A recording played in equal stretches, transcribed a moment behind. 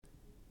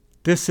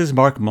This is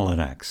Mark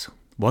Mullinax.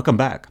 Welcome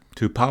back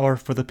to Power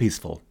for the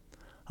Peaceful,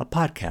 a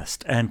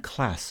podcast and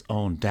class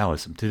on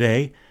Taoism.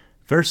 Today,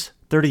 verse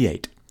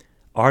 38,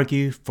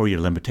 argue for your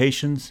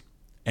limitations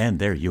and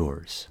they're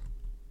yours.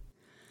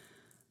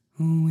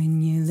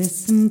 When you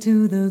listen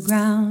to the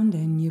ground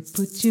and you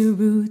put your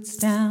roots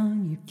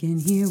down, you can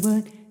hear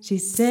what she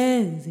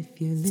says if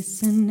you're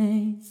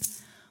listening.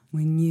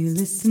 When you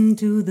listen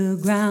to the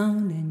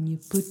ground and you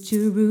put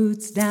your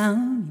roots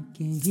down, you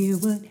can hear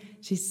what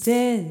she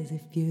says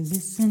if you're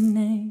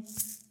listening.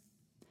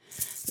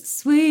 The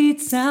sweet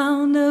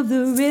sound of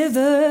the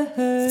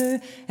river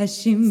as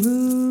she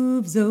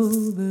moves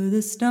over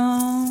the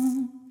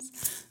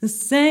stones. The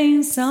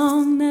same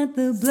song that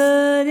the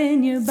blood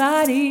in your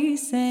body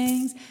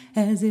sings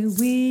as it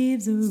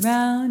weaves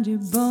around your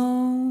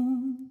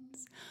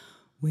bones.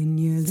 When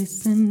you're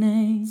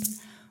listening,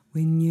 are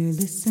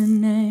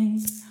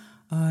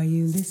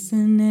you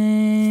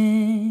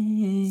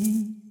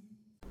listening?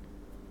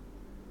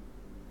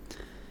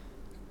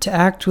 To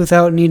act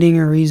without needing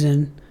a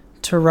reason,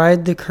 to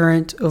ride the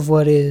current of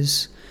what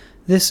is,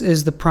 this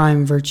is the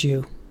prime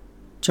virtue.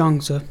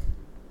 Zhuangzi.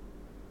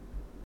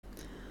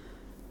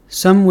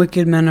 Some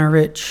wicked men are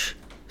rich,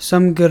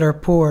 some good are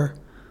poor.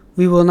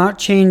 We will not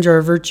change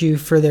our virtue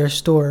for their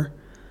store.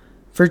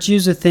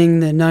 Virtue's a thing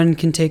that none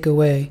can take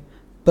away,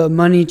 but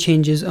money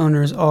changes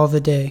owners all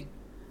the day.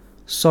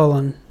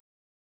 Solon.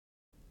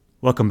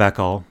 Welcome back,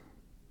 all.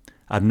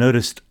 I've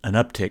noticed an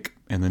uptick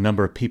in the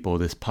number of people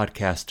this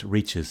podcast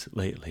reaches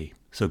lately,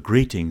 so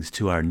greetings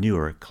to our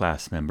newer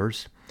class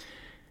members.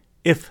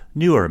 If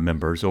newer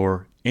members,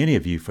 or any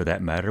of you for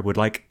that matter, would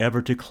like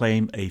ever to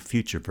claim a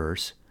future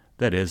verse,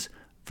 that is,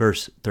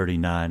 verse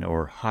 39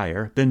 or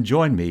higher, then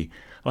join me,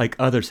 like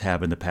others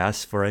have in the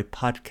past, for a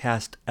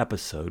podcast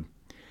episode.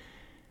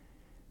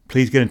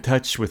 Please get in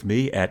touch with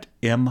me at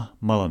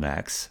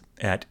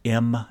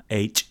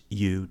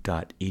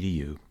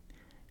mmullinax@mhu.edu,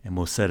 and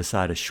we'll set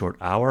aside a short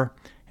hour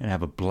and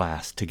have a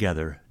blast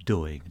together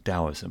doing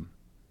Taoism.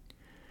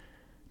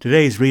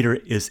 Today's reader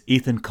is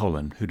Ethan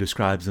Colon, who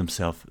describes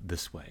himself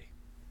this way.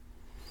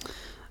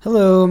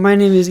 Hello, my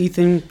name is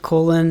Ethan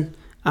Colon.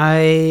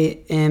 I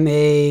am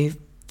a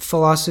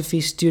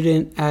philosophy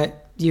student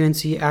at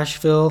UNC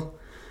Asheville.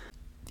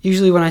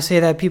 Usually when I say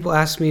that, people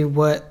ask me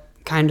what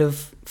kind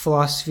of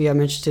philosophy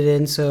I'm interested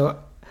in. So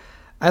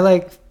I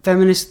like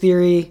feminist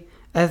theory,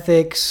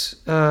 ethics,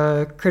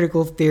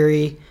 critical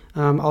theory,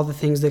 all the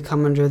things that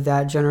come under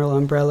that general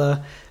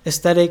umbrella,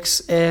 aesthetics,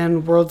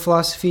 and world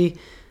philosophy.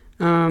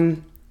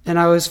 And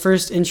I was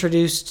first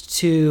introduced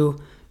to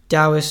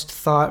Taoist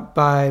thought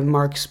by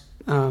Mark's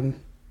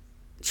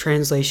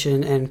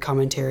translation and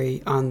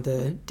commentary on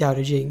the Tao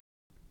Te Ching.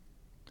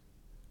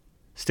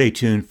 Stay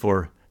tuned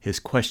for his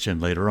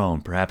question later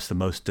on, perhaps the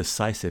most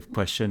decisive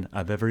question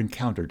I've ever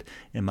encountered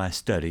in my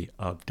study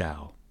of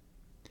Tao.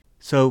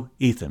 So,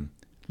 Ethan,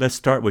 let's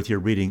start with your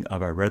reading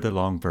of our rather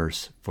long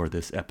verse for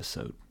this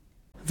episode.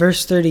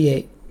 Verse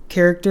 38,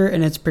 Character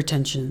and its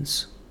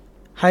Pretensions.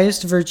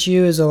 Highest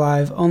virtue is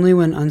alive only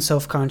when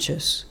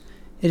unself-conscious.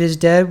 It is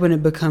dead when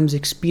it becomes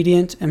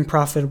expedient and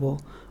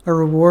profitable, a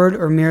reward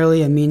or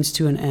merely a means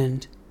to an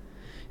end.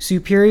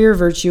 Superior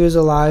virtue is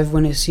alive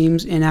when it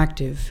seems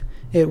inactive.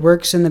 It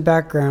works in the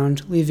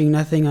background, leaving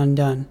nothing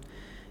undone.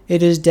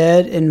 It is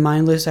dead in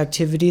mindless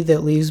activity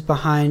that leaves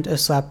behind a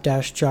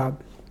slapdash job.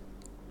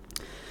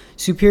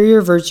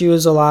 Superior virtue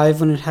is alive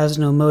when it has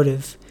no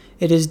motive.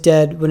 It is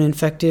dead when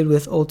infected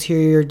with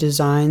ulterior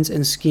designs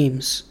and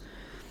schemes.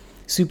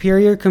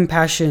 Superior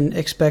compassion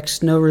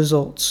expects no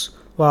results,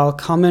 while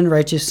common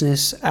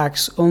righteousness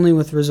acts only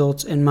with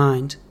results in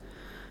mind.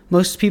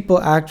 Most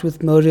people act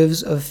with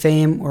motives of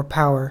fame or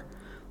power.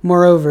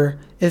 Moreover,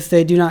 if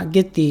they do not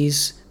get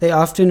these, they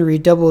often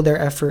redouble their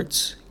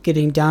efforts,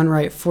 getting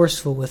downright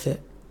forceful with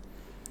it.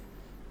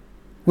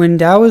 When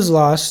Tao is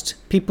lost,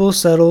 people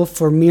settle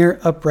for mere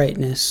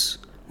uprightness.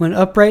 When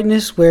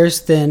uprightness wears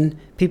thin,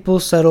 people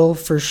settle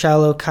for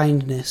shallow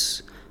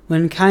kindness.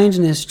 When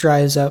kindness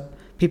dries up,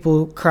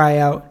 people cry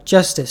out,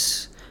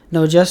 justice.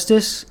 No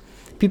justice?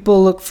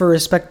 People look for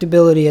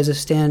respectability as a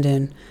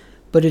stand-in,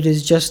 but it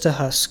is just a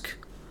husk.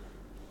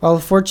 While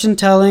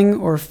fortune-telling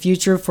or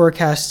future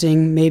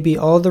forecasting may be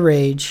all the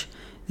rage,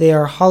 they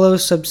are hollow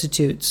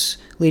substitutes,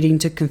 leading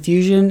to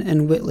confusion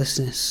and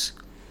witlessness.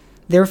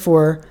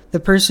 Therefore, the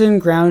person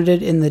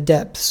grounded in the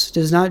depths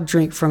does not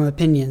drink from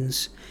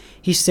opinions.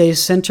 He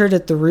stays centered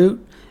at the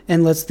root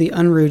and lets the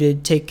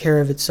unrooted take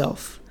care of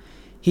itself.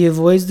 He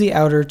avoids the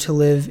outer to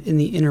live in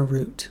the inner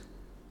root.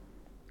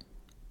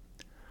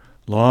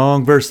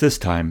 Long verse this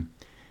time.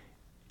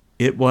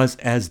 It was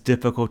as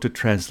difficult to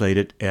translate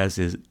it as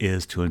it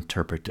is to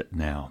interpret it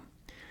now.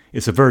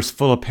 It's a verse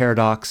full of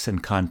paradox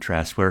and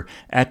contrast, where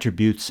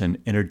attributes and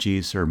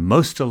energies are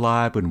most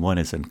alive when one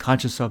is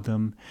unconscious of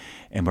them,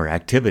 and where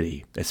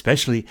activity,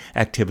 especially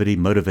activity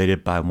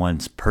motivated by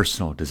one's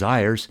personal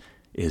desires,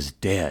 is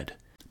dead.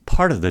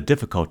 Part of the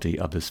difficulty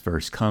of this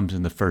verse comes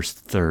in the first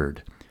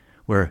third,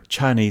 where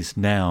Chinese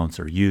nouns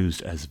are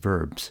used as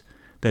verbs.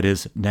 That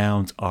is,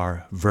 nouns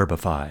are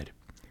verbified.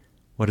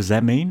 What does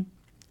that mean?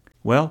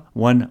 Well,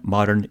 one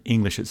modern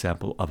English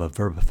example of a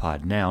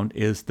verbified noun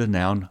is the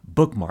noun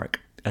bookmark,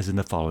 as in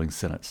the following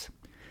sentence.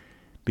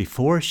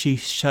 Before she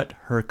shut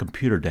her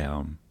computer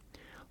down,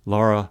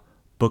 Laura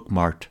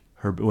bookmarked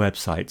her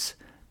websites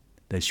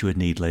that she would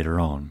need later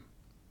on.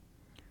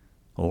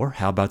 Or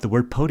how about the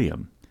word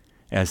podium,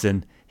 as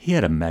in he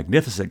had a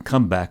magnificent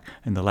comeback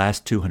in the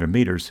last 200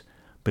 meters,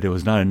 but it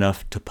was not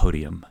enough to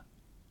podium.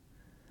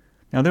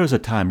 Now, there was a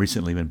time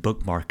recently when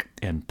bookmark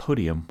and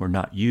podium were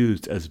not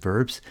used as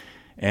verbs,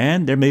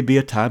 and there may be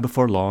a time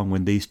before long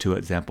when these two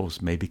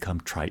examples may become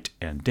trite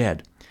and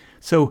dead.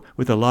 So,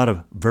 with a lot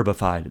of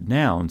verbified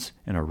nouns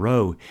in a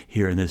row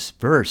here in this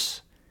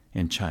verse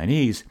in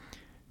Chinese,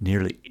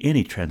 nearly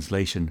any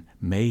translation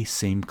may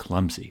seem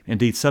clumsy.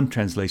 Indeed, some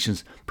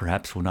translations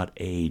perhaps will not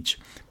age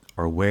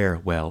or wear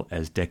well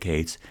as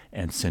decades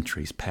and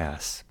centuries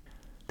pass.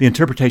 The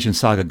interpretation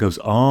saga goes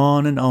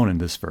on in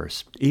this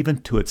verse,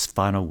 even to its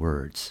final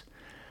words.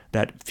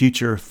 That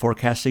future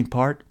forecasting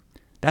part,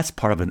 that's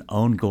part of an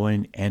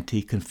ongoing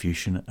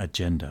anti-Confucian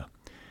agenda.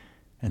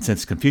 And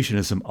since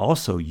Confucianism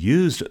also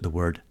used the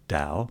word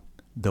Tao,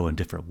 though in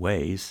different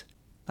ways,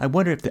 I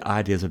wonder if the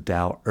ideas of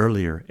Tao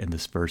earlier in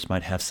this verse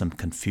might have some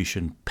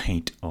Confucian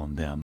paint on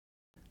them.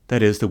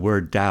 That is, the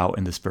word Tao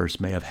in this verse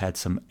may have had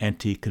some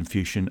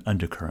anti-Confucian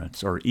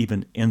undercurrents or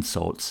even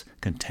insults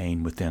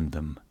contained within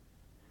them.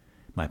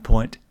 My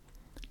point,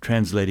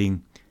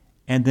 translating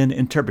and then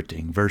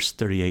interpreting verse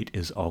 38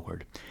 is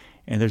awkward,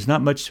 and there's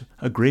not much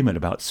agreement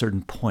about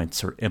certain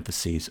points or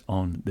emphases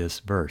on this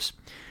verse.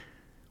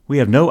 We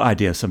have no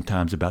idea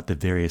sometimes about the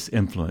various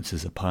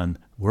influences upon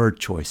word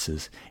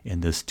choices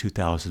in this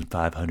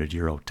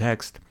 2,500-year-old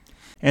text,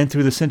 and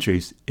through the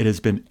centuries it has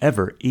been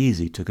ever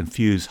easy to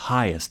confuse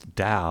highest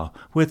Tao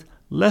with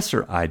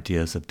lesser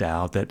ideas of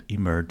Tao that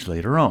emerge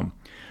later on.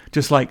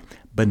 Just like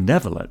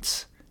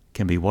benevolence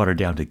can be watered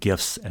down to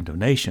gifts and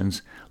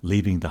donations,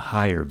 leaving the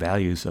higher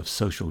values of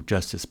social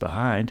justice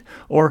behind,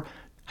 or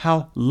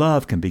how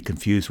love can be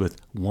confused with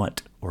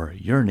want or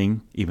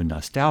yearning, even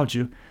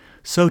nostalgia,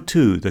 so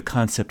too the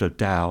concept of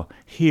Tao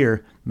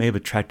here may have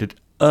attracted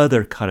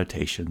other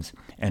connotations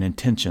and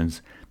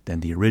intentions than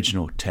the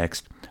original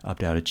text of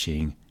Tao Te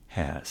Ching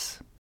has.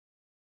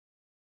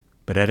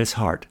 But at its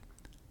heart,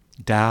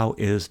 Tao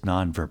is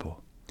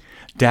nonverbal.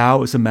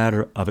 Tao is a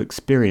matter of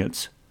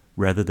experience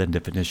rather than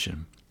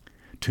definition.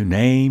 To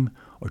name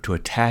or to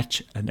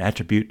attach an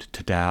attribute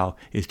to Tao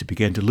is to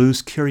begin to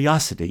lose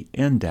curiosity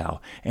in Tao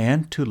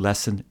and to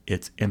lessen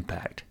its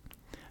impact.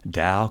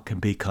 Tao can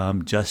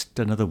become just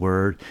another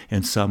word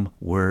in some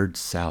word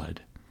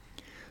salad.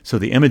 So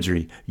the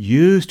imagery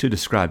used to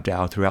describe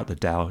Tao throughout the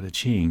Tao Te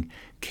Ching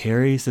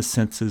carries the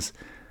senses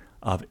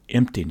of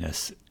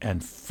emptiness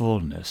and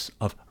fullness,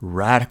 of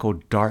radical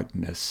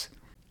darkness,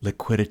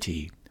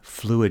 liquidity,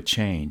 fluid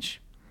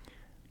change.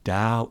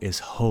 Tao is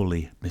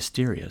wholly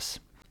mysterious.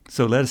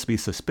 So let us be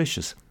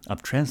suspicious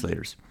of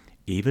translators,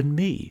 even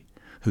me,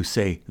 who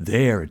say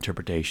their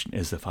interpretation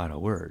is the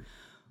final word.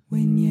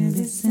 When you're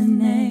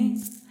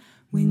listening,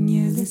 are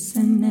you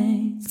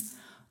listening?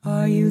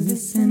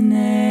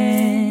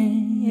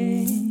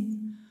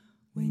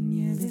 When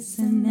you're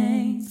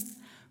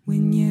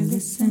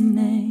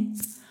listening,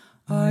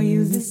 are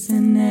you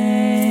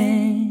listening?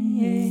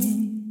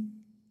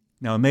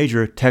 Now, a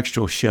major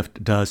textual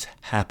shift does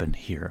happen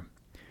here.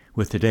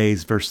 With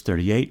today's verse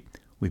 38,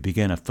 we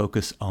begin a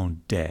focus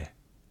on De,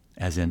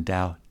 as in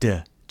Tao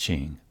Te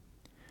Ching.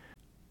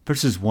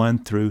 Verses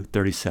 1 through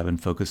 37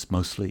 focus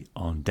mostly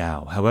on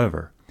Tao.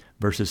 However,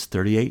 verses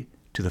 38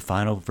 to the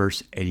final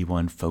verse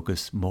 81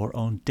 focus more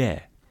on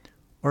De,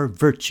 or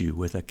virtue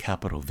with a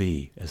capital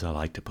V, as I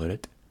like to put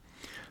it.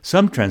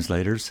 Some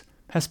translators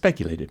have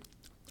speculated,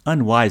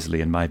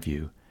 unwisely in my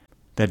view,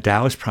 that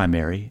Tao is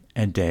primary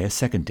and De is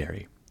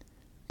secondary.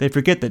 They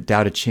forget that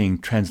Tao Te Ching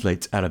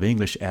translates out of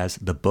English as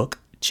the book,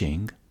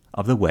 Ching,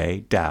 of the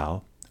way,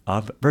 Tao,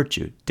 of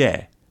virtue,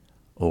 De,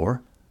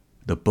 or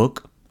the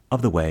book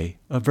of the way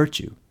of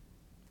virtue.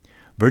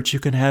 Virtue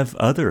can have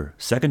other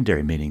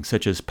secondary meanings,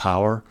 such as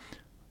power,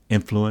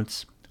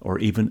 influence, or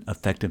even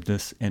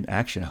effectiveness in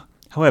action.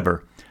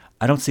 However,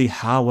 I don't see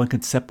how one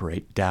can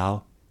separate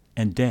Tao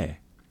and De.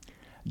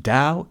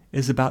 Tao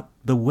is about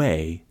the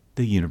way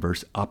the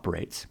universe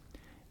operates,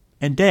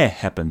 and De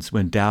happens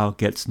when Tao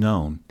gets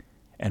known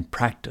and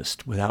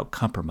practiced without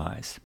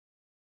compromise.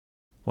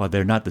 While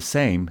they're not the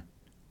same,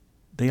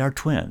 they are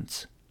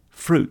twins,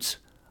 fruits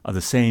of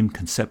the same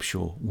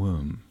conceptual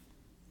womb.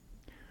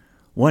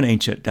 One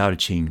ancient Tao Te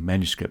Ching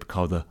manuscript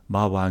called the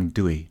Ma Wang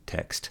Dui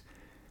text,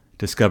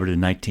 discovered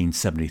in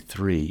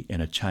 1973 in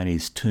a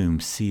Chinese tomb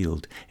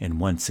sealed in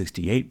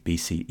 168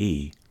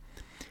 BCE,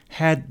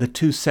 had the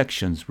two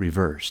sections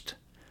reversed.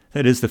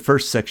 That is, the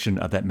first section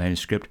of that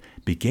manuscript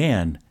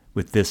began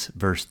with this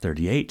verse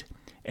 38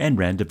 and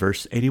ran to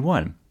verse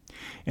 81.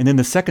 And then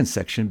the second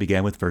section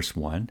began with verse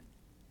 1,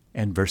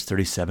 and verse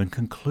 37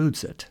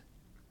 concludes it.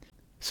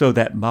 So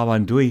that Ma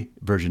Wang Dui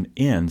version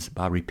ends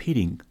by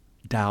repeating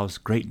Tao's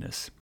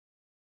greatness,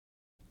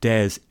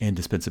 De's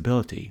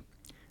indispensability,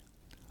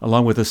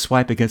 along with a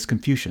swipe against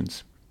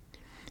Confucians.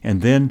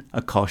 and then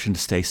a caution to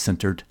stay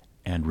centered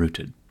and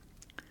rooted.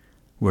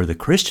 Were the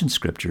Christian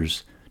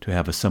scriptures to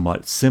have a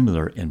somewhat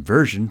similar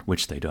inversion,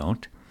 which they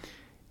don't,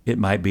 it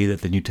might be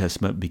that the New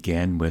Testament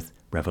began with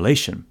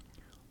Revelation,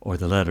 or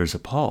the letters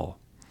of Paul,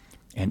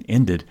 and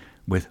ended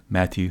with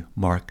Matthew,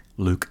 Mark,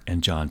 Luke,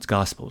 and John's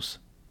Gospels.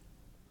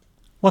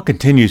 What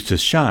continues to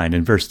shine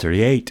in verse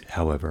 38,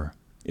 however,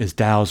 is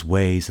Tao's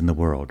ways in the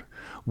world,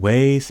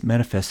 ways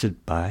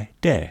manifested by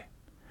Te.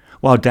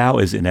 While Tao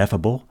is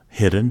ineffable,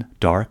 hidden,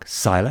 dark,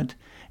 silent,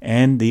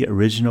 and the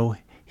original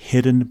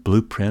hidden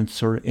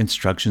blueprints or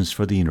instructions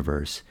for the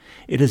universe,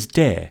 it is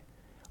Te,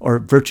 or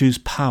virtue's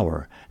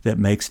power, that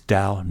makes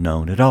Tao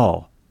known at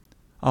all.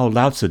 All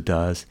Lao Tzu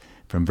does,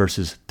 from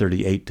verses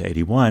 38 to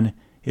 81,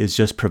 is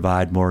just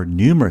provide more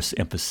numerous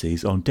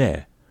emphases on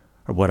Te,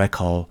 or what I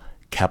call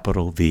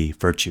capital V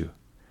virtue.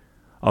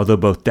 Although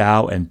both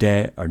Tao and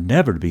Te are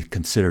never to be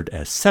considered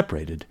as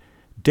separated,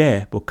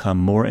 Te will come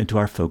more into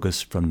our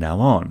focus from now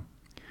on.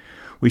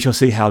 We shall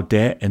see how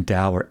Te and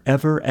Tao are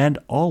ever and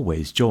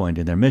always joined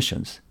in their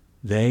missions.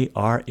 They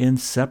are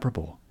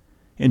inseparable.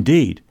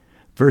 Indeed,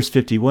 verse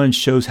 51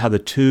 shows how the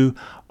two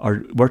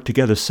work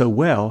together so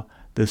well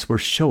that it's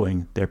worth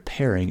showing their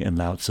pairing in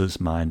Lao Tzu's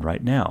mind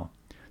right now.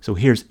 So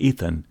here's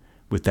Ethan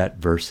with that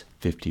verse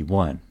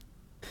 51.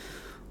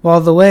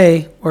 While the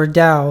Way, or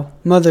Tao,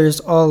 mothers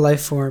all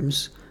life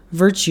forms,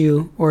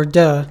 virtue, or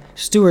De,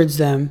 stewards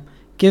them,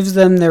 gives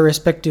them their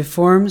respective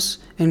forms,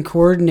 and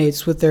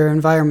coordinates with their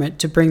environment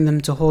to bring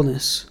them to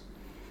wholeness.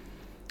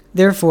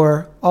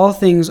 Therefore, all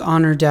things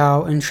honor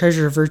Tao and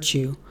treasure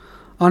virtue.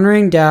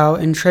 Honoring Tao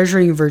and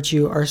treasuring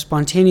virtue are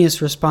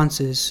spontaneous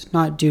responses,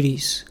 not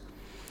duties.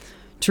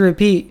 To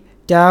repeat,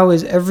 Tao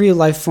is every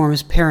life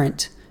form's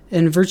parent,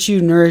 and virtue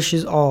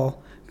nourishes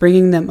all,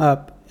 bringing them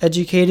up,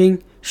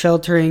 educating,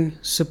 sheltering,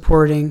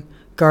 supporting,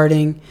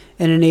 guarding,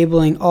 and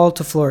enabling all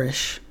to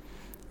flourish.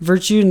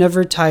 Virtue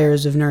never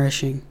tires of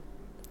nourishing.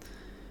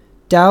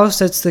 Tao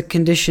sets the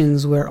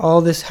conditions where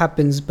all this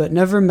happens but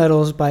never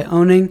meddles by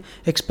owning,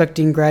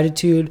 expecting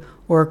gratitude,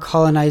 or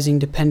colonizing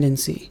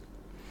dependency.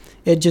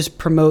 It just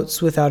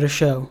promotes without a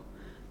show.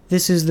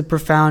 This is the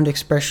profound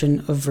expression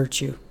of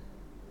virtue.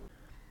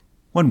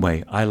 One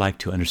way I like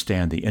to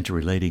understand the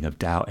interrelating of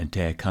Tao and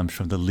Te comes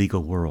from the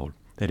legal world.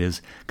 That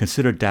is,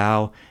 consider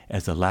Tao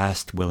as the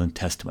last will and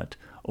testament,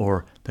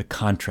 or the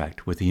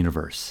contract with the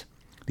universe,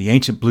 the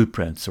ancient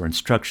blueprints or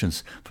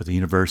instructions for the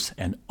universe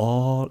and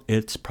all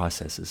its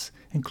processes,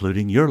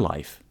 including your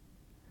life.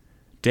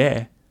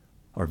 Te,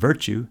 or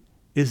virtue,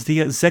 is the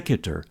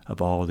executor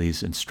of all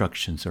these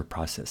instructions or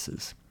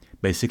processes.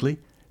 Basically,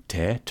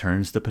 Te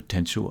turns the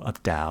potential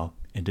of Tao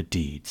into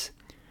deeds.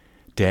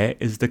 Te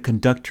is the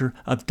conductor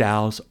of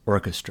Tao's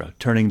orchestra,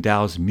 turning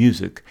Tao's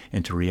music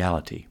into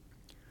reality.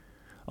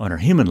 On our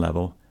human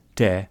level,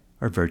 Te,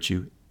 or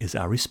virtue, is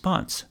our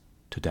response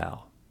to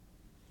Tao.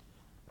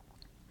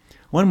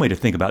 One way to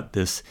think about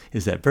this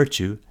is that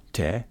virtue,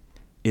 Te,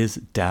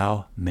 is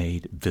Tao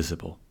made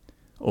visible,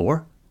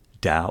 or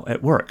Tao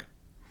at work.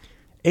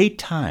 8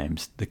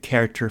 times the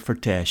character for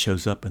Te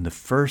shows up in the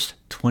first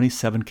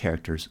 27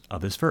 characters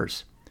of this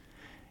verse,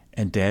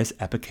 and Te's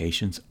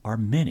applications are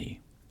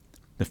many.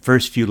 The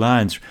first few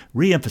lines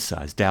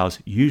re-emphasize Tao's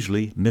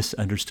usually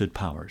misunderstood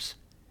powers: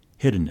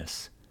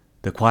 hiddenness,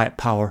 the quiet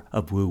power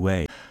of Wu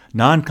Wei,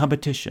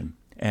 non-competition,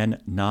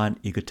 and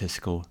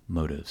non-egotistical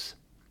motives.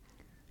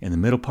 In the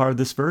middle part of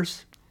this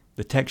verse,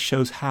 the text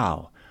shows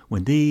how,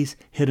 when these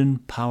hidden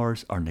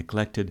powers are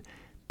neglected,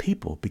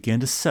 people begin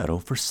to settle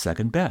for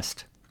second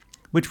best,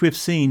 which we have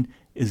seen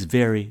is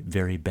very,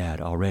 very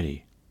bad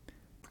already.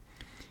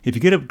 If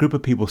you get a group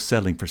of people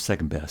settling for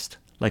second best,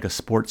 like a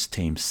sports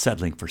team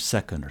settling for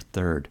second or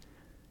third,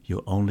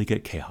 you'll only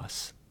get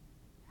chaos.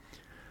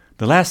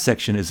 The last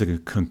section is a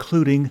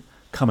concluding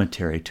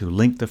commentary to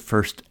link the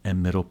first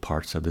and middle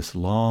parts of this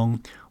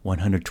long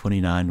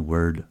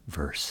 129-word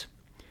verse.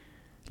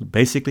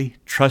 Basically,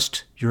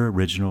 trust your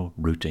original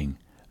rooting.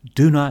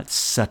 Do not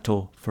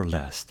settle for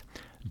less.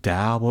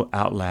 Tao will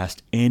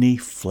outlast any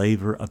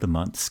flavor of the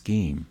month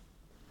scheme.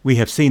 We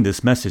have seen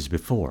this message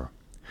before.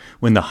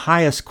 When the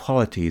highest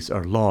qualities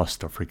are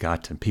lost or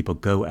forgotten, people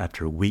go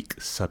after weak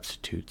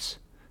substitutes.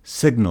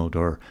 Signaled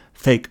or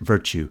fake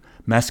virtue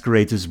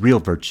masquerades as real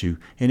virtue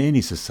in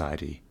any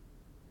society.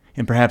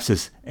 In perhaps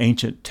this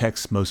ancient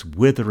text's most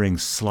withering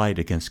slight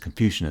against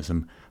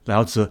Confucianism,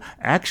 Lao Tzu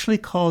actually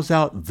calls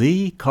out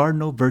the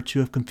cardinal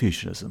virtue of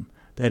Confucianism,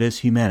 that is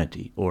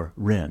humanity, or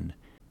Ren.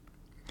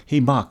 He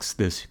mocks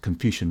this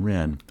Confucian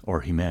Ren,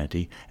 or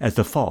humanity, as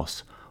the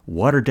false,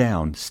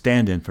 watered-down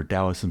stand-in for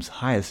Taoism's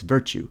highest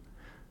virtue,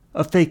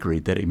 a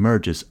fakery that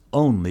emerges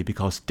only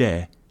because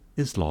Te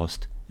is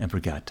lost and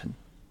forgotten.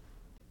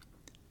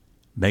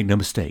 Make no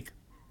mistake,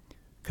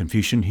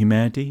 Confucian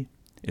humanity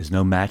is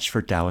no match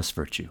for Taoist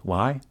virtue.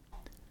 Why?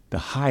 The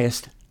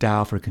highest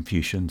Tao for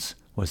Confucians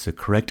was the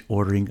correct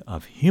ordering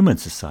of human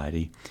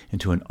society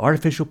into an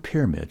artificial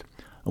pyramid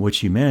on which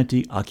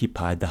humanity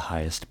occupied the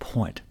highest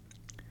point.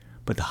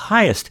 But the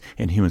highest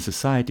in human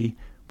society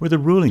were the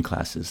ruling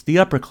classes, the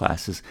upper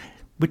classes,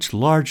 which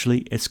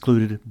largely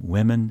excluded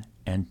women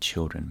and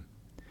children.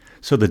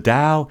 So the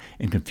Tao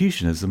in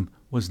Confucianism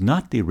was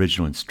not the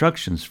original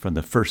instructions from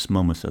the first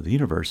moments of the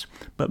universe,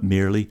 but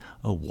merely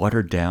a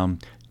watered-down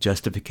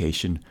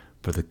justification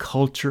for the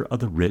culture of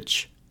the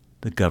rich,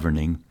 the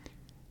governing,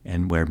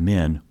 and where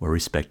men were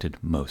respected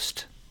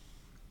most.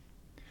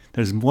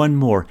 There's one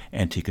more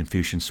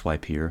anti-Confucian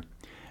swipe here.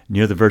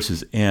 Near the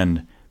verse's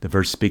end, the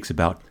verse speaks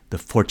about the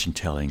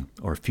fortune-telling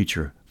or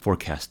future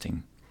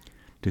forecasting.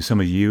 To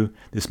some of you,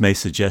 this may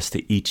suggest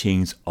the I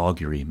Ching's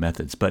augury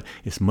methods, but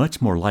it's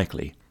much more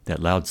likely that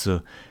Lao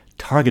Tzu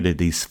targeted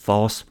these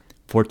false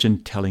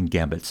fortune-telling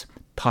gambits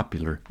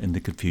popular in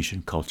the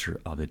Confucian culture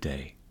of the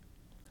day.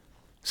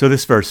 So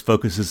this verse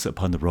focuses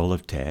upon the role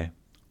of Te,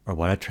 or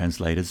what I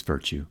translate as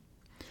virtue.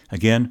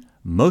 Again,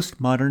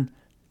 most modern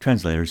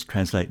translators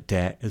translate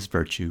Te as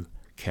virtue,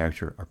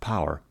 character, or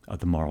power of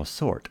the moral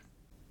sort.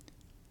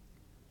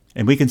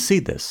 And we can see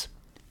this,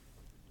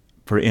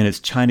 for in its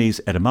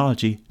Chinese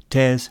etymology,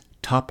 Te's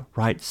top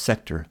right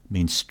sector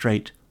means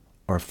straight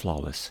or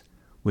flawless,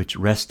 which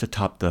rests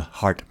atop the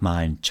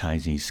heart-mind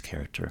Chinese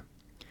character.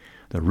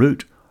 The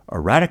root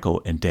or radical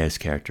in Te's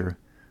character,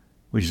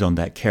 which is on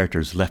that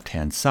character's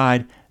left-hand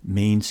side,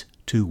 means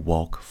to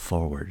walk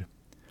forward.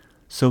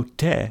 So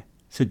Te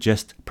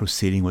suggests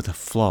proceeding with a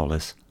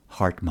flawless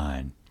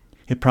heart-mind.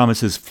 It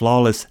promises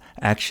flawless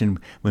action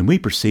when we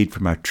proceed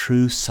from our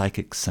true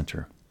psychic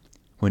center.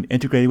 When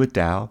integrated with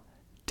Tao,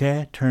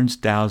 Te turns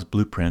Tao's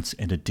blueprints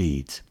into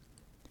deeds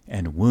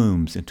and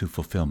wombs into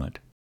fulfillment.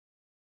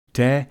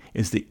 Te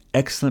is the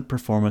excellent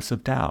performance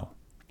of Tao,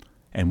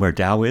 and where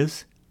Tao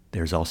is,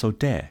 there's also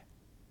Te.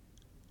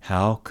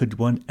 How could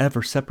one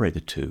ever separate the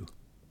two,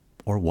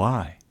 or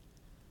why?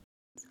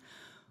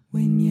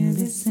 When you're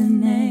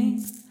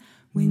listening,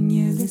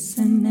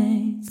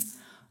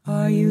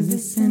 are you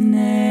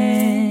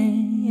listening?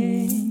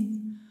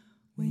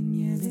 When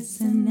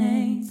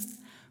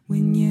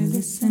you're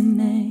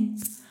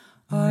listening,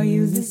 are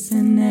you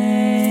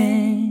listening?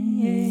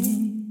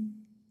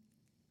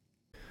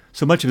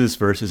 So much of this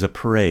verse is a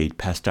parade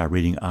past our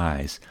reading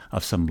eyes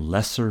of some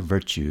lesser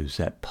virtues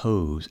that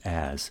pose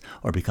as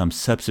or become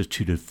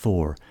substituted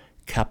for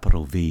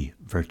capital V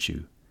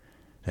virtue.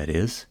 That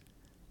is,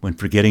 when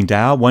forgetting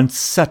Tao, one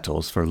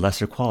settles for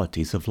lesser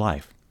qualities of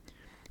life.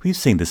 We've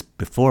seen this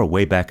before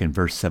way back in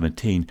verse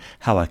 17,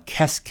 how a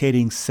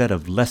cascading set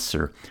of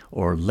lesser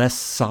or less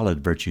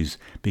solid virtues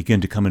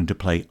begin to come into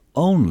play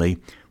only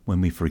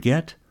when we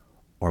forget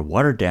or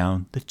water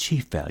down the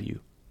chief value,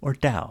 or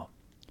Tao.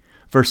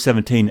 Verse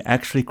 17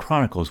 actually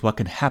chronicles what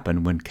can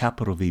happen when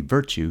capital V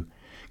virtue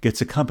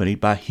gets accompanied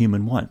by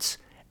human wants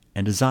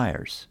and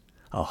desires.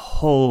 A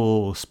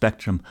whole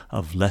spectrum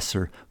of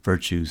lesser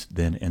virtues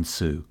then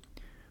ensue,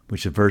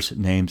 which the verse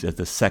names as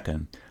the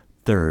second,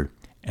 third,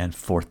 and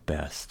fourth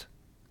best.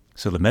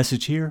 So the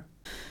message here?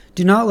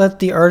 Do not let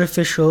the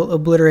artificial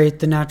obliterate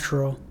the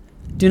natural.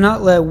 Do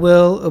not let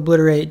will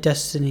obliterate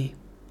destiny.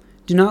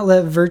 Do not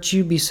let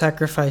virtue be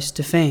sacrificed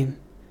to fame.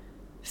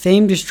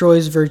 Fame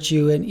destroys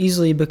virtue and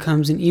easily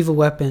becomes an evil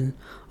weapon,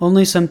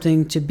 only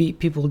something to beat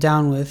people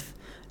down with,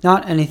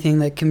 not anything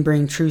that can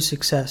bring true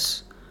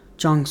success.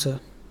 Zhuangzi.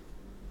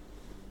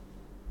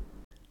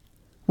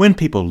 When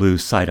people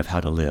lose sight of how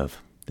to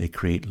live, they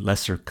create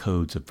lesser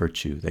codes of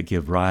virtue that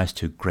give rise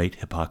to great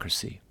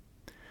hypocrisy.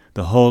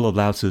 The whole of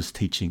Lao Tzu's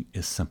teaching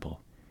is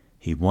simple.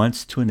 He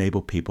wants to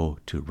enable people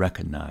to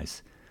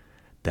recognize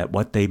that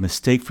what they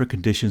mistake for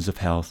conditions of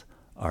health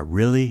are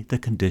really the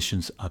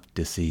conditions of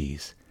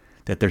disease,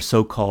 that their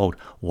so-called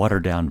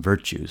watered-down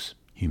virtues,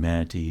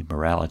 humanity,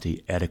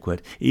 morality,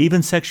 etiquette,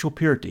 even sexual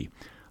purity,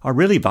 are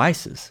really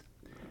vices,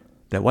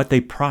 that what they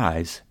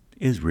prize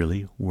is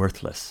really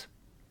worthless.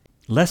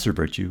 Lesser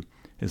virtue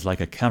is like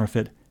a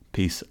counterfeit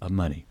piece of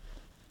money.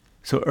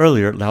 So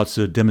earlier, Lao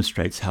Tzu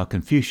demonstrates how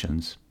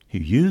Confucians, who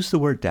used the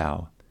word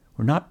Tao,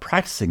 were not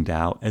practicing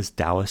Tao as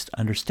Taoists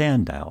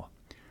understand Tao.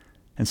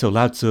 And so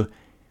Lao Tzu,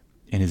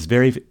 in his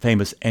very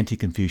famous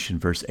anti-Confucian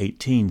verse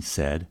 18,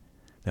 said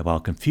that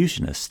while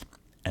Confucianists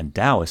and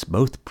Taoists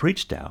both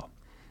preached Tao,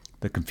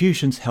 the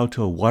Confucians held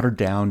to a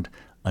watered-down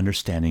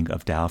understanding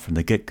of Tao from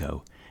the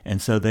get-go,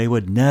 and so they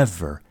would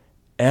never,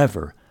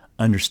 ever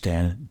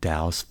understand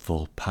Tao's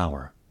full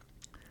power.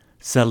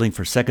 Settling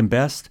for second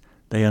best,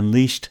 they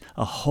unleashed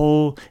a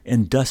whole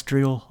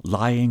industrial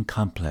lying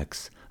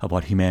complex of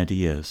what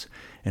humanity is,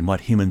 and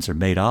what humans are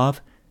made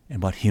of,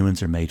 and what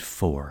humans are made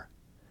for.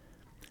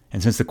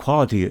 And since the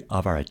quality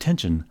of our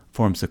attention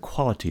forms the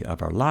quality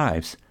of our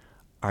lives,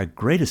 our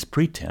greatest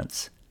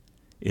pretense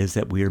is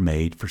that we are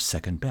made for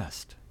second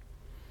best.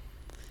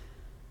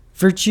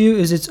 Virtue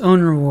is its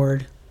own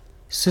reward.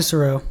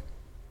 Cicero.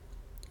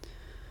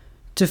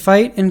 To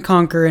fight and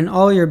conquer in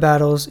all your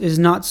battles is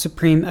not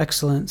supreme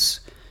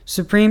excellence.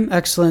 Supreme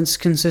excellence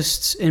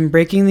consists in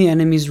breaking the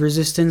enemy's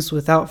resistance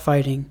without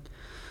fighting.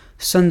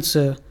 Sun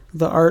Tzu,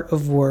 The Art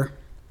of War.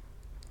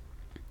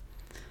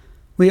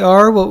 We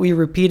are what we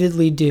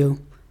repeatedly do.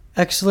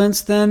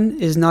 Excellence, then,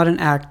 is not an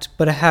act,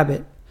 but a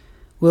habit.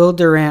 Will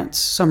Durant's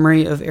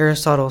Summary of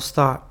Aristotle's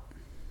Thought.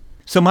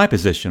 So my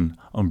position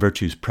on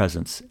virtue's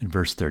presence in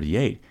verse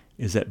 38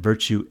 is that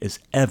virtue is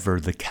ever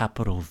the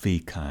capital V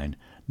kind,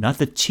 not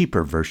the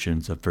cheaper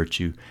versions of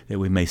virtue that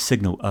we may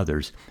signal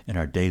others in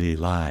our daily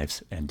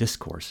lives and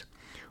discourse,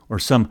 or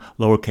some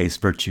lowercase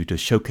virtue to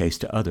showcase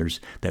to others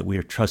that we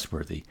are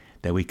trustworthy,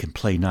 that we can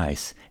play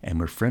nice, and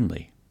we're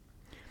friendly.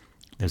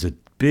 There's a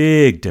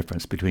big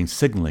difference between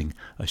signaling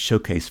a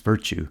showcase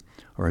virtue,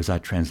 or as I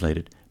translate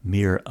it,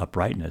 mere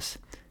uprightness,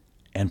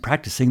 and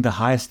practicing the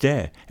highest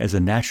day as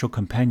a natural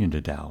companion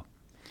to Tao.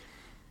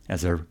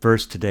 As our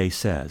verse today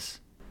says,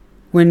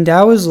 "When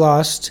Tao is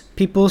lost,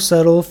 people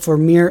settle for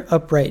mere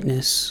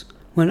uprightness.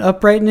 When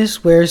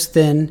uprightness wears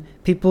thin,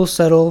 people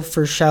settle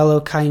for shallow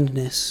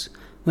kindness.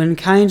 When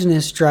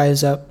kindness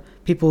dries up,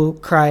 people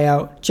cry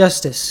out,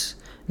 'Justice!'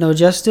 No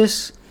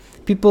justice?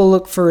 People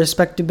look for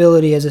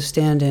respectability as a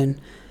stand-in,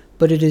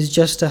 but it is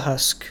just a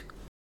husk."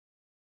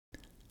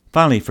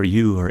 Finally, for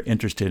you who are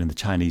interested in the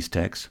Chinese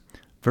text,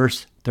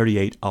 verse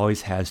 38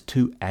 always has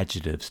two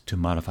adjectives to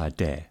modify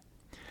de.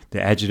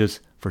 The adjectives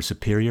for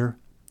superior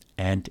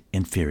and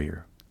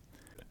inferior.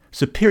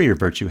 Superior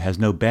virtue has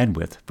no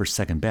bandwidth for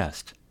second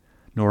best,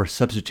 nor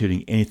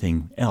substituting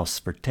anything else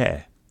for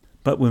te.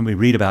 But when we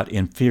read about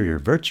inferior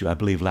virtue, I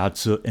believe Lao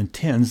Tzu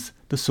intends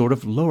the sort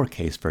of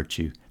lowercase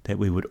virtue that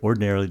we would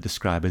ordinarily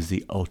describe as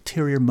the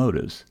ulterior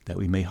motives that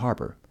we may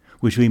harbor,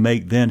 which we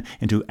make then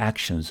into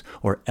actions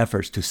or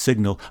efforts to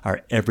signal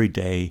our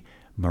everyday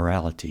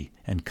morality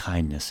and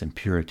kindness and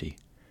purity.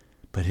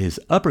 But his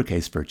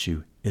uppercase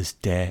virtue is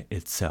de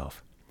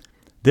itself.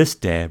 This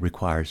de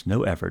requires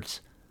no efforts,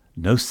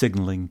 no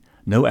signaling,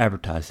 no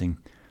advertising,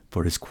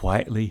 for it is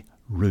quietly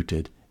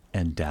rooted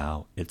in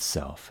Tao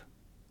itself.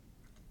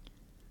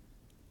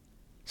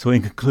 So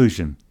in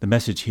conclusion, the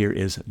message here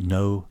is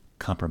no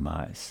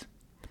compromise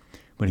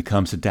when it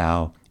comes to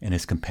Tao and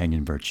its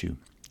companion virtue.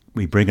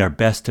 We bring our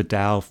best to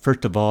Tao,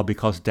 first of all,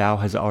 because Tao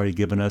has already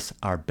given us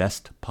our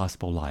best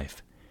possible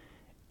life.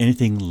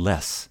 Anything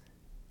less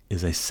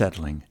is a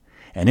settling,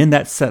 and in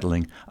that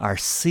settling, our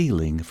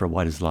ceiling for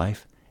what is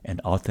life and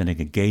authentic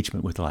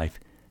engagement with life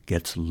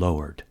gets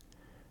lowered.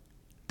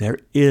 There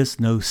is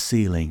no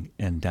ceiling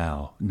in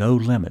Tao, no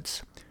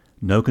limits,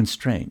 no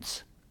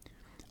constraints.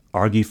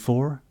 Argue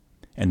for,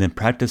 and then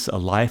practice a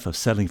life of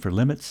settling for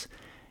limits,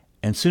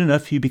 and soon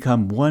enough you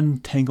become one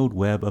tangled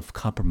web of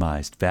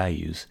compromised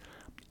values,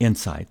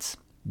 insights,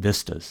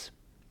 vistas.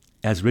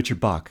 As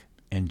Richard Bach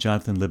and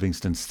Jonathan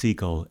Livingston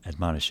Seagull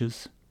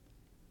admonishes,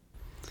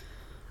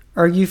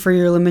 "Argue for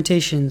your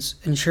limitations,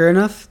 and sure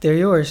enough, they're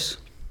yours."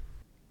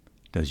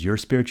 Does your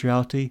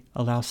spirituality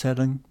allow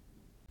settling?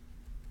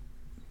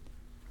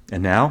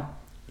 And now,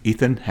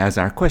 Ethan has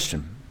our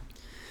question.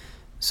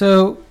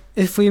 So,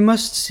 if we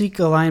must seek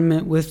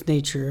alignment with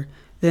nature,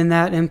 then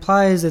that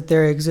implies that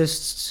there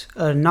exists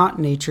a not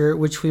nature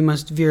which we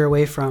must veer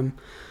away from.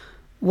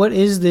 What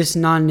is this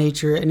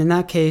non-nature? And in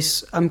that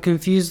case, I'm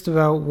confused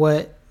about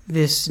what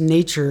this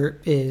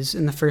nature is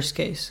in the first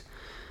case.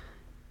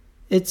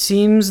 It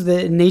seems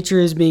that nature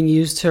is being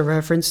used to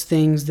reference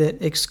things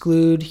that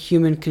exclude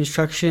human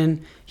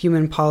construction,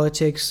 human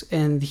politics,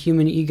 and the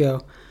human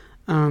ego.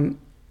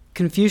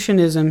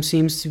 Confucianism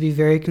seems to be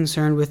very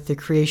concerned with the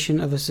creation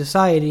of a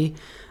society,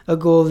 a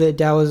goal that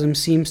Taoism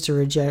seems to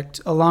reject,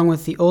 along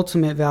with the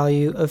ultimate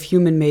value of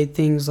human-made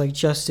things like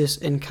justice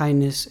and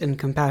kindness and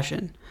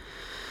compassion.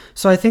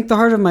 So I think the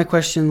heart of my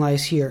question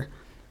lies here.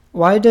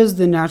 Why does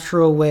the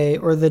natural way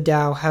or the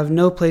Tao have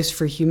no place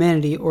for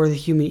humanity or the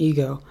human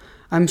ego?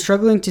 I'm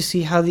struggling to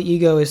see how the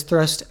ego is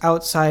thrust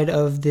outside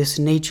of this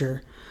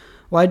nature.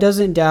 Why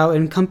doesn't Tao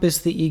encompass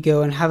the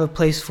ego and have a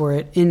place for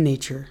it in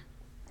nature?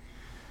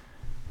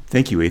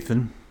 Thank you,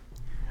 Ethan.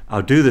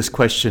 I'll do this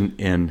question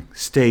in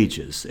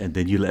stages, and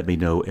then you let me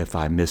know if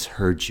I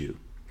misheard you.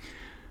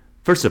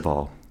 First of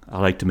all,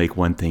 I'd like to make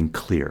one thing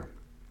clear.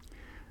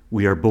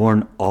 We are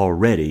born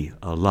already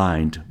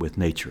aligned with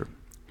nature.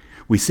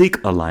 We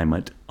seek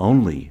alignment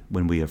only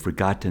when we have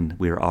forgotten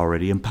we are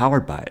already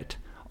empowered by it,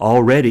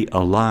 already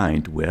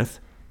aligned with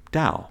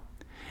Tao.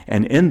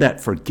 And in that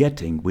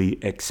forgetting, we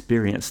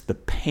experience the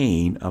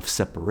pain of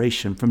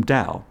separation from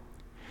Tao.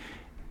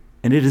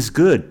 And it is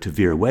good to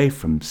veer away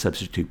from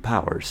substitute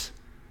powers,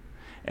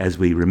 as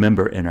we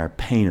remember in our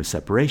pain of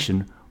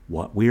separation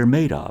what we are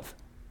made of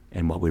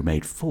and what we're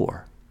made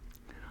for.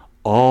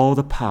 All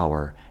the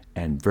power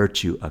and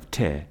virtue of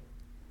Te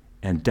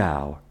and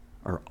Tao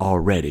are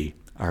already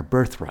our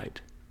birthright.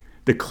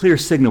 The clear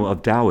signal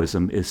of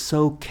Taoism is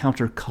so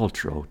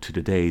countercultural to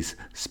today's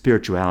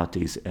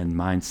spiritualities and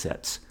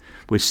mindsets,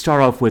 which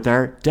start off with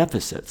our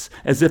deficits,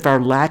 as if our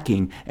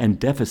lacking and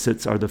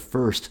deficits are the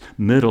first,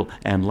 middle,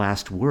 and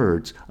last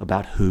words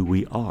about who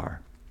we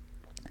are.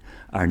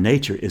 Our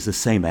nature is the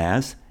same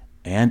as,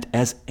 and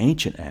as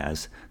ancient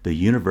as, the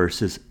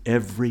universe's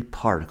every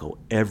particle,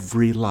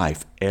 every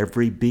life,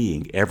 every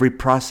being, every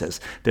process.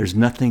 There's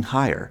nothing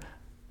higher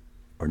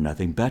or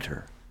nothing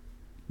better,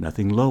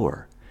 nothing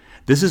lower.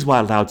 This is why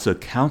Lao Tzu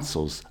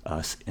counsels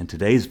us in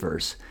today's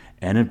verse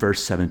and in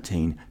verse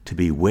 17 to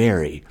be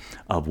wary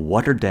of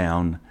watered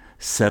down,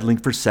 settling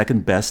for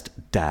second best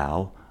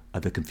Tao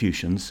of the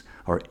Confucians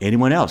or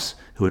anyone else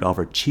who would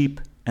offer cheap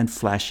and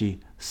flashy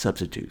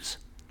substitutes.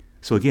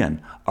 So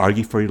again,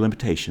 argue for your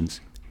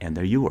limitations, and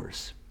they're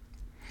yours.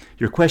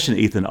 Your question,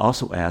 Ethan,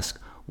 also asks,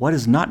 what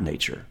is not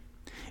nature?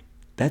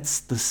 That's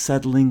the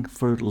settling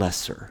for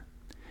lesser.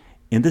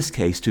 In this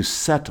case, to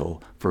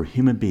settle for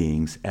human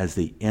beings as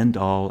the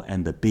end-all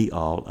and the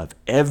be-all of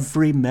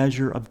every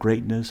measure of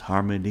greatness,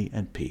 harmony,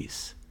 and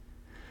peace.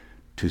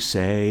 To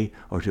say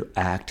or to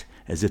act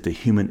as if the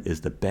human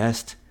is the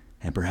best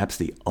and perhaps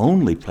the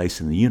only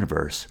place in the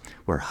universe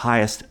where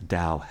highest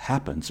Tao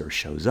happens or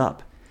shows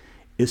up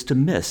is to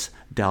miss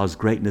Tao's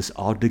greatness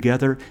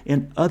altogether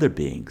in other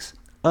beings,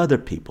 other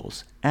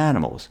peoples,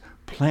 animals,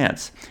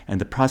 plants, and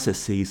the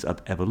processes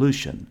of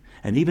evolution,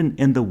 and even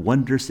in the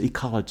wondrous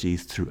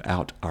ecologies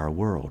throughout our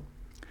world.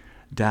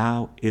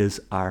 Tao is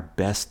our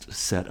best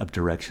set of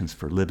directions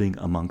for living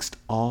amongst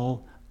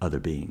all other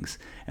beings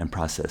and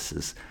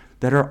processes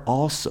that are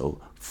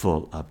also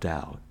full of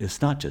Tao.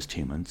 It's not just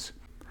humans.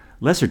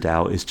 Lesser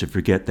Tao is to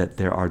forget that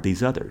there are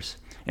these others,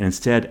 and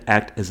instead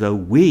act as though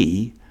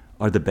we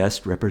are the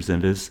best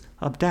representatives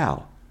of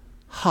Tao.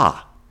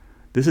 Ha!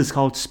 This is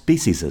called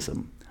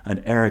speciesism,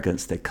 an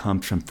arrogance that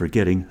comes from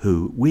forgetting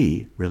who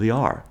we really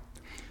are.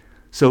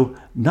 So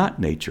not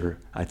nature,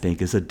 I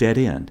think, is a dead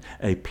end,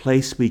 a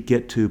place we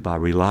get to by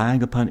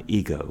relying upon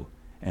ego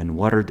and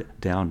watered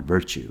down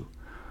virtue.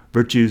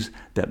 Virtues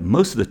that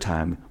most of the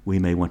time we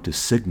may want to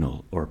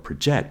signal or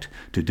project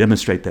to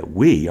demonstrate that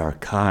we are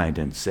kind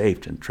and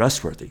safe and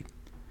trustworthy.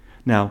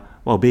 Now,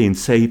 while being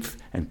safe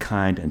and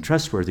kind and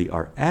trustworthy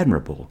are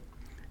admirable,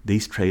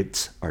 these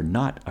traits are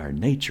not our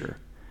nature.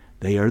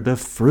 They are the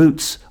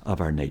fruits of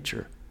our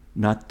nature,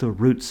 not the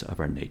roots of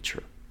our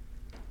nature.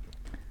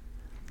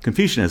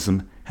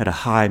 Confucianism had a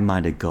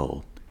high-minded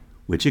goal,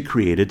 which it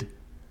created,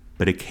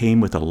 but it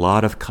came with a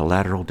lot of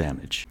collateral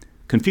damage.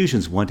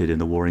 Confucians wanted in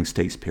the Warring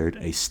States period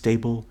a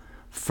stable,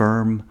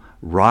 firm,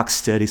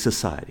 rock-steady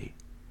society,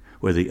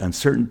 where the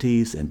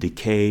uncertainties and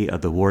decay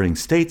of the Warring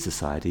State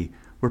society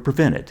were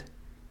prevented.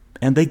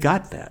 And they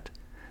got that.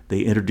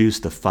 They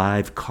introduced the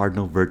 5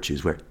 cardinal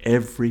virtues where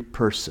every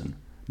person,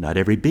 not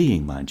every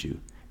being, mind you,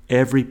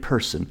 every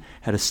person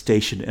had a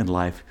station in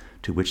life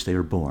to which they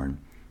were born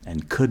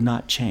and could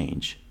not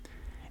change.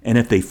 And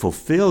if they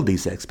fulfilled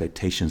these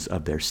expectations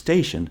of their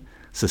station,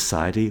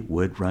 society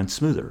would run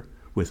smoother,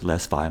 with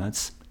less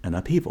violence and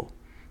upheaval.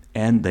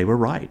 And they were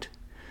right.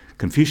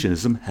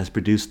 Confucianism has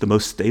produced the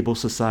most stable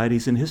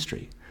societies in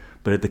history,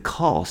 but at the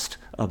cost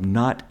of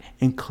not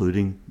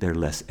including their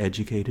less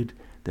educated,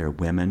 their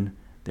women,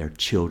 their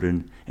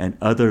children, and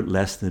other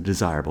less than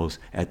desirables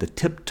at the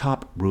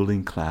tip-top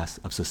ruling class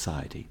of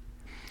society.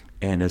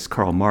 And as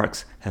Karl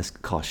Marx has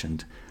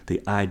cautioned,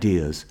 the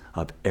ideas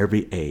of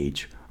every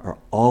age are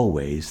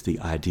always the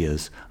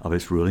ideas of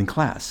its ruling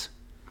class,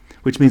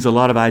 which means a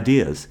lot of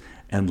ideas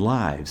and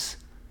lives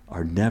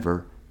are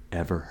never,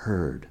 ever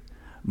heard,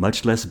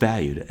 much less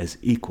valued as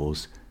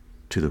equals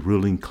to the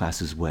ruling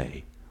class's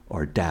way,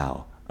 or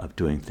Tao, of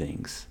doing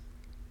things.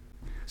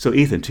 So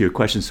Ethan, to your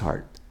question's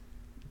heart,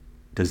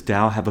 does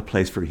Tao have a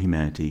place for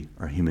humanity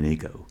or human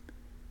ego?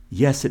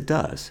 Yes, it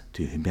does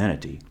to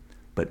humanity,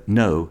 but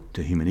no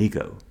to human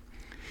ego.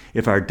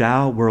 If our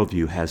Tao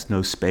worldview has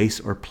no space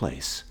or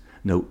place,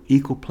 no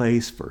equal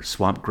place for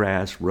swamp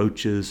grass,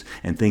 roaches,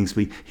 and things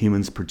we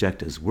humans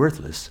project as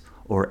worthless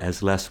or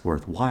as less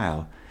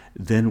worthwhile,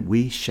 then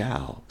we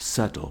shall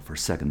settle for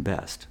second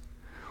best.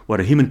 What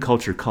a human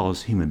culture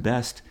calls human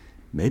best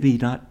may be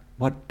not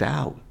what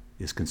Tao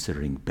is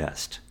considering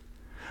best.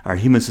 Our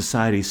human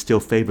societies still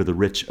favor the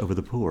rich over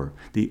the poor,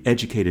 the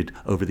educated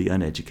over the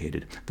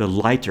uneducated, the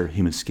lighter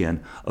human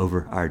skin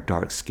over our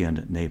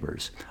dark-skinned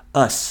neighbors,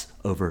 us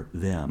over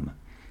them.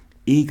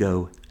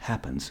 Ego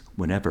happens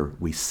whenever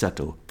we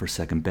settle for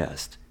second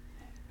best.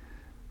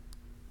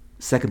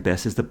 Second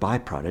best is the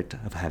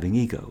byproduct of having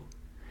ego,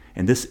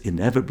 and this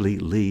inevitably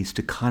leads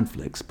to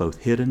conflicts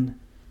both hidden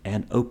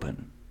and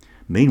open.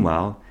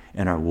 Meanwhile,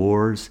 in our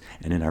wars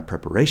and in our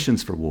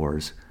preparations for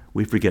wars,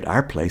 we forget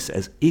our place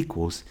as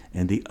equals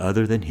in the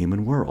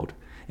other-than-human world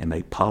and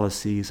make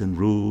policies and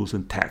rules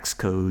and tax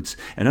codes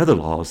and other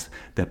laws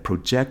that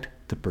project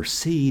the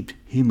perceived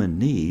human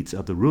needs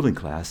of the ruling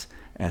class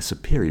as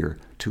superior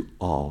to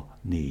all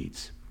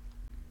needs.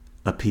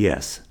 A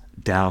P.S.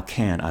 Tao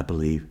can, I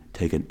believe,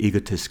 take an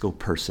egotistical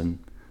person,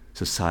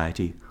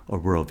 society, or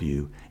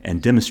worldview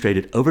and demonstrate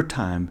it over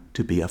time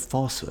to be a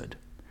falsehood.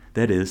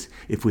 That is,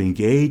 if we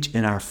engage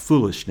in our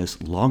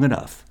foolishness long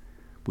enough,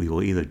 we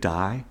will either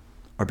die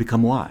or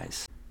become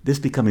wise. This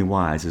becoming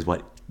wise is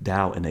what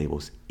Tao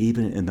enables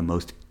even in the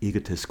most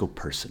egotistical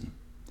person.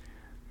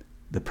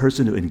 The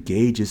person who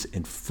engages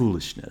in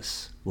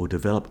foolishness will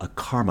develop a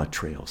karma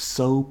trail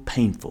so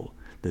painful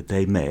that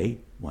they may,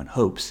 one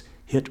hopes,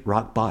 hit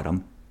rock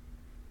bottom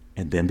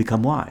and then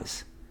become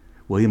wise.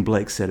 William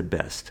Blake said it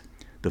best,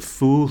 "The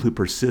fool who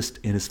persists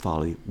in his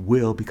folly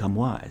will become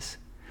wise."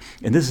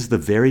 And this is the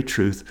very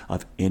truth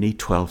of any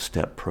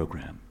 12-step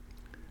program.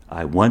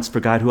 I once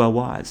forgot who I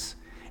was,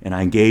 and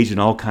I engaged in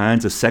all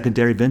kinds of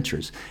secondary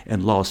ventures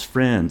and lost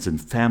friends and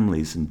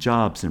families and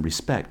jobs and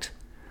respect.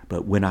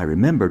 But when I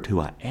remembered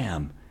who I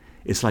am,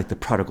 It's like the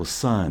prodigal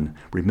son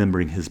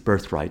remembering his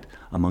birthright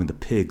among the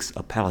pigs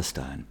of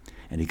Palestine,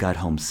 and he got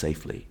home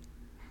safely.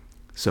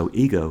 So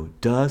ego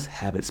does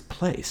have its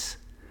place,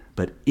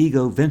 but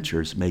ego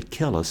ventures may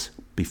kill us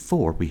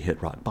before we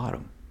hit rock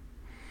bottom.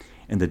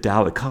 In the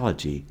Tao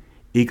ecology,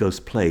 ego's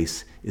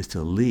place is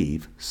to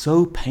leave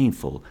so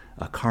painful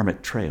a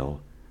karmic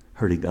trail,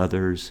 hurting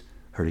others,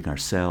 hurting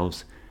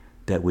ourselves,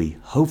 that we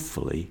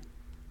hopefully,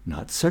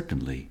 not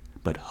certainly,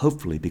 but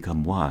hopefully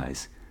become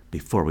wise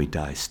before we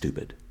die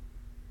stupid.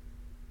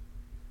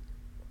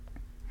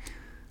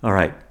 All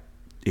right,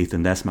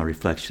 Ethan, that's my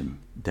reflection.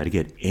 Did I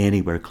get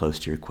anywhere close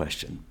to your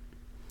question?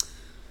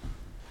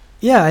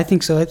 Yeah, I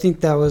think so. I think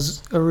that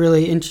was a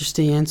really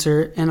interesting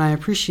answer, and I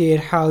appreciate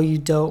how you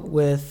dealt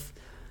with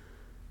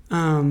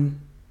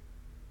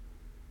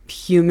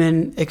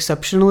human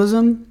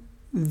exceptionalism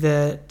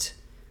that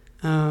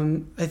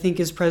I think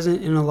is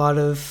present in a lot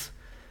of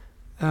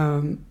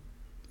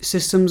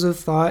systems of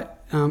thought.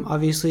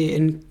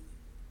 Obviously,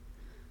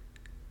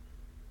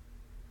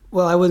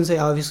 well, I wouldn't say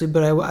obviously,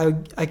 but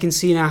I can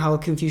see now how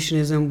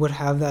Confucianism would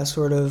have that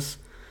sort of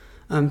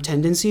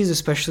tendencies,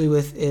 especially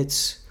with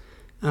its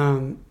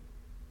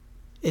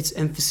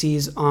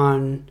emphases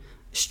on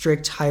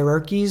strict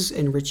hierarchies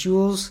and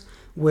rituals,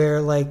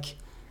 where like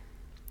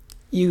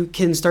you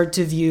can start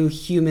to view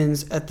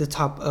humans at the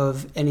top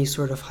of any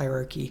sort of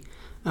hierarchy.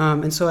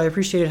 And so I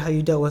appreciated how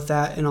you dealt with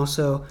that, and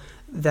also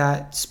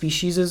that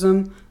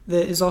speciesism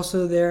that is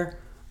also there.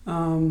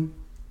 And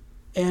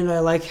I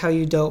like how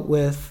you dealt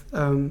with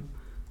you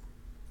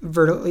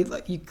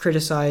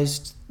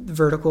criticized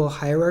vertical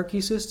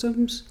hierarchy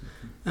systems.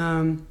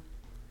 And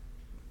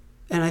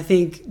I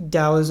think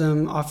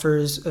Taoism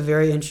offers a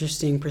very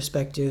interesting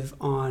perspective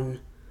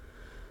on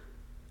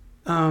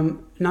not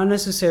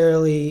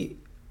necessarily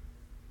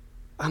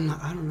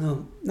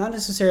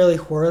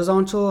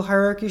horizontal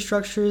hierarchy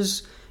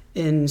structures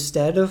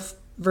instead of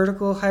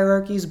vertical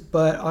hierarchies,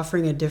 but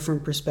offering a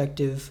different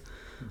perspective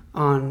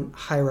on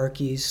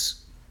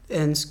hierarchies,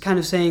 and kind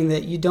of saying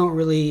that you don't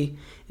really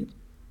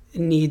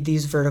need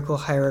these vertical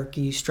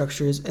hierarchy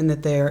structures and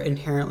that they are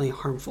inherently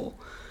harmful.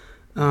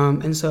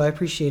 And so I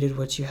appreciated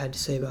what you had to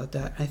say about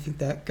that. I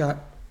think I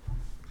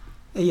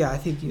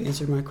think you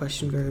answered my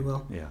question very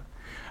well. Yeah.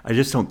 I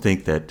just don't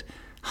think that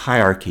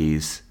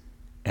hierarchies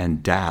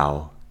and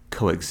Tao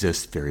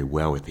coexist very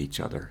well with each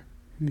other.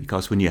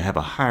 Because when you have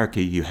a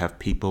hierarchy, you have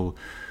people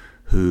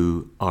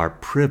who are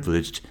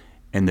privileged,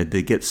 and that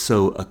they get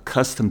so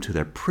accustomed to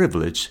their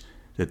privilege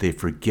that they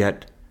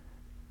forget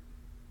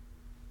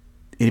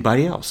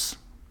anybody else.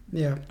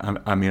 Yeah.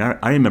 I mean,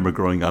 I remember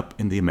growing up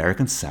in the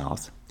American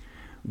South,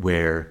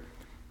 where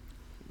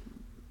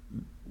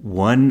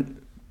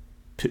one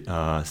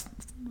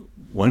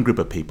group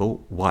of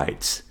people,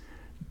 whites,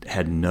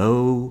 had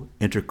no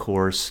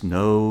intercourse,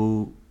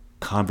 no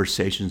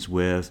conversations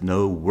with,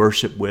 no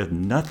worship with,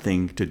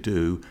 nothing to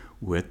do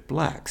with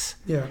blacks.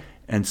 Yeah.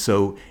 And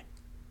so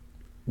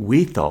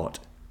we thought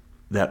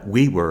that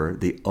we were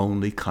the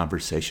only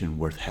conversation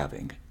worth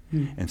having.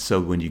 And so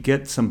when you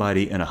get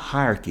somebody in a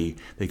hierarchy,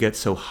 they get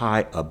so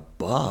high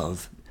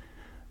above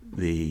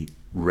the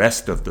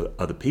rest of the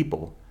other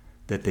people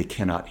that they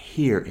cannot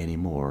hear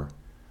anymore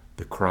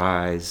the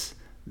cries,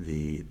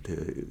 the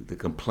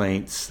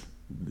complaints,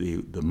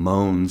 the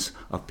moans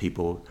of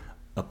people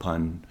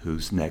upon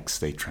whose necks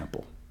they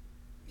trample.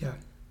 Yeah.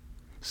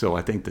 So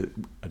I think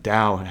that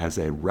Tao has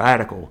a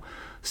radical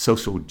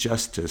social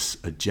justice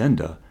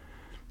agenda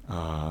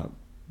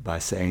by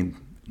saying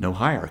no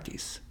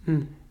hierarchies.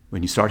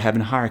 When you start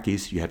having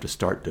hierarchies, you have to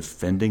start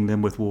defending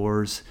them with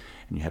wars,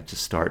 and you have to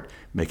start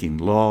making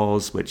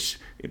laws which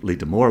lead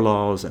to more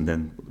laws, and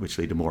then which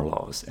lead to more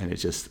laws. And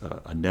it's just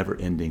a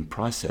never-ending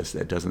process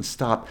that doesn't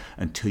stop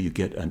until you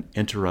get an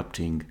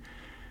interrupting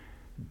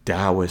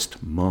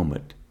Taoist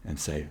moment and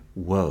say,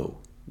 whoa,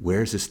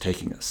 where's this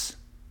taking us?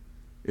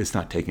 It's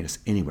not taking us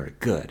anywhere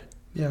good.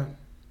 Yeah.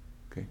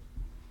 Okay.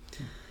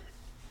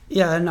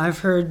 Yeah, and I've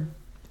heard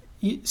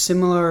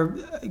similar,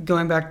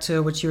 going back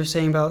to what you were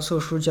saying about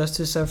social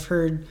justice, I've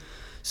heard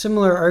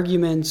similar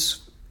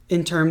arguments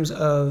in terms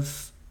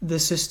of the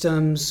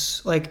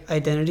systems, like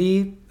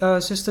identity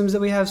systems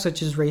that we have,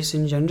 such as race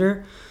and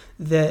gender,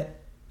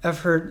 that I've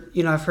heard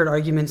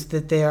arguments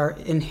that they are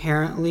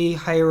inherently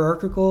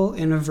hierarchical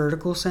in a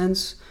vertical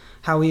sense,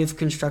 how we have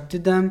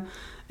constructed them.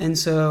 And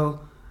so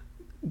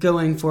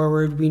going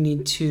forward, we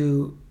need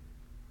to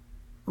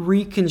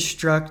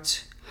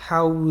reconstruct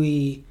how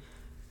we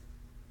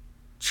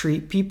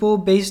treat people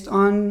based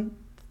on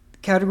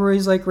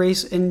categories like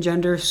race and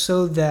gender,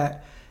 so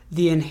that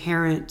the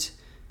inherent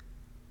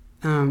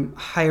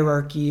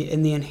hierarchy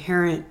and the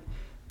inherent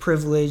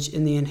privilege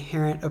and the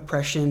inherent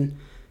oppression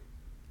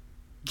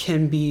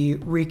can be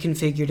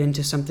reconfigured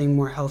into something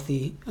more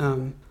healthy,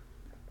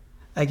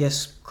 I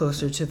guess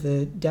closer to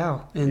the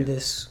Tao in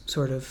this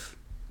sort of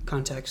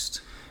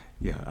context.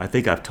 Yeah, I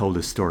think I've told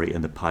this story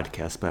in the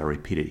podcast, but I'll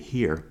repeat it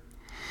here.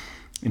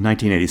 In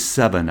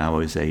 1987, I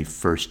was a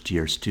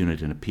first-year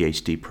student in a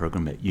PhD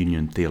program at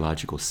Union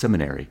Theological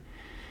Seminary,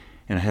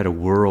 And I had a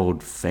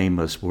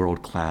world-famous,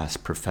 world-class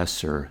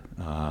professor,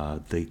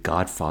 the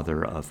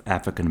godfather of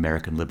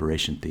African-American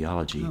liberation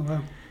theology. Oh,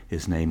 wow.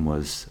 His name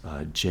was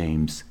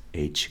James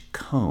H.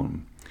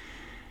 Cone.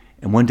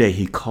 And one day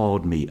he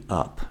called me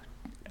up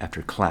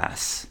after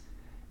class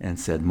and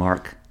said,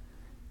 "Mark,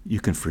 you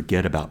can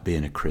forget about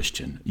being a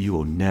Christian. You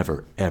will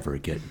never, ever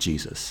get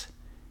Jesus."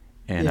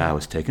 And Yeah. I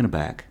was taken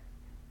aback.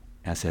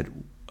 I said,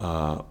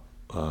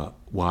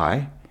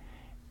 why?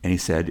 And he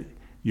said,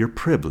 "Your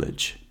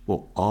privilege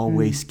will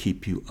always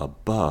keep you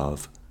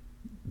above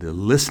the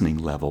listening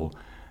level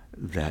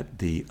that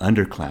the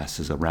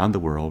underclasses around the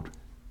world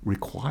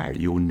require.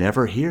 You will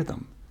never hear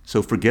them.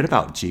 So forget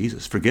about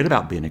Jesus. Forget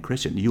about being a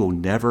Christian. You will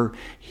never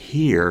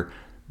hear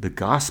the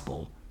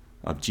gospel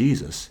of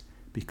Jesus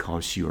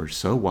because you are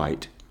so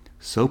white,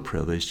 so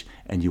privileged,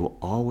 and you will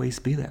always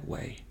be that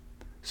way.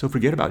 So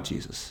forget about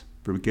Jesus.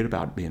 Forget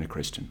about being a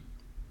Christian."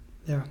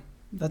 Yeah,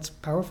 that's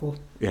powerful.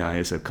 Yeah,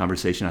 it's a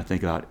conversation I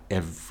think about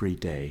every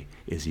day.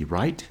 Is he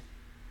right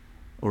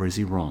or is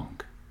he wrong?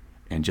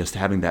 And just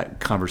having that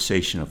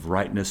conversation of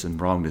rightness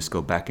and wrongness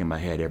go back in my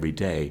head every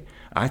day,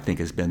 I think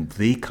has been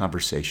the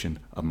conversation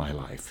of my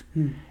life.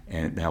 And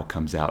it now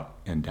comes out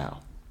in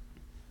Tao.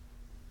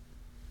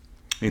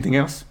 Anything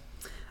else?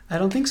 I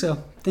don't think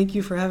so. Thank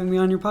you for having me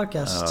on your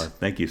podcast.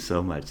 Thank you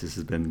so much. This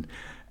has been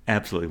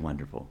absolutely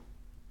wonderful.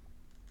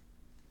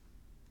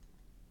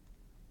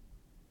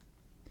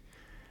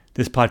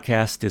 This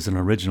podcast is an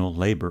original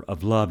labor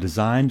of love,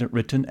 designed,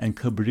 written, and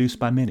co-produced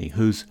by many,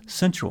 whose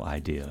central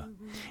idea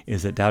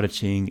is that Tao Te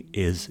Ching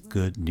is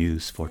good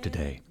news for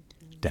today.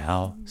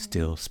 Tao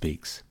still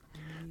speaks.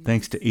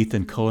 Thanks to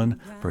Ethan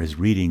Cullen for his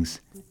readings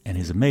and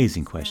his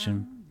amazing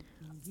question.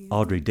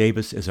 Audrey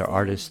Davis is our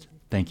artist.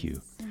 Thank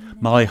you.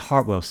 Molly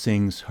Hartwell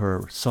sings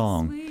her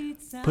song,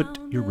 "Put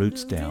Your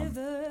Roots Down."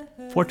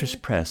 Fortress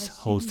Press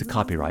holds the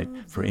copyright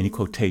for any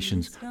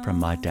quotations from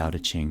my Tao Te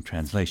Ching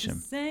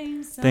translation.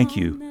 Thank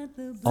you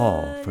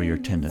all for your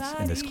attendance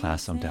in this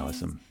class on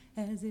Taoism.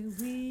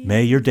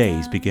 May your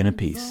days begin in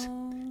peace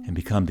and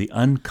become the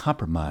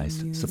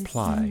uncompromised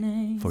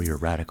supply for your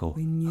radical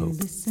hope.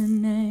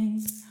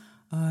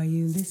 Are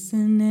you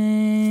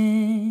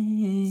listening?